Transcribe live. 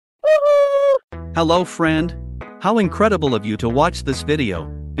Hello friend. How incredible of you to watch this video,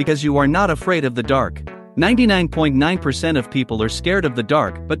 because you are not afraid of the dark. 99.9% of people are scared of the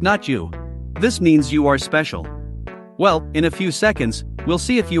dark, but not you. This means you are special. Well, in a few seconds, we'll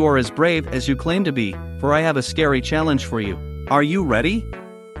see if you are as brave as you claim to be, for I have a scary challenge for you. Are you ready?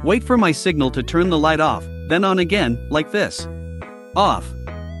 Wait for my signal to turn the light off, then on again, like this. Off.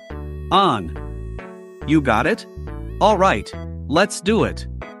 On. You got it? Alright, let's do it.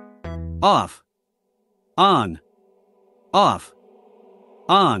 Off. On. Off.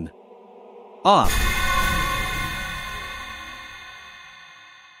 On. Off.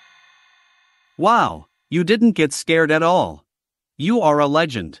 Wow, you didn't get scared at all. You are a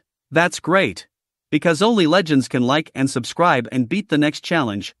legend. That's great. Because only legends can like and subscribe and beat the next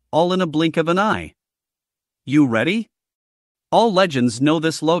challenge, all in a blink of an eye. You ready? All legends know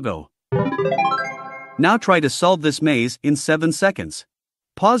this logo. Now try to solve this maze in 7 seconds.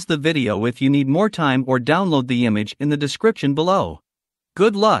 Pause the video if you need more time or download the image in the description below.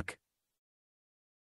 Good luck!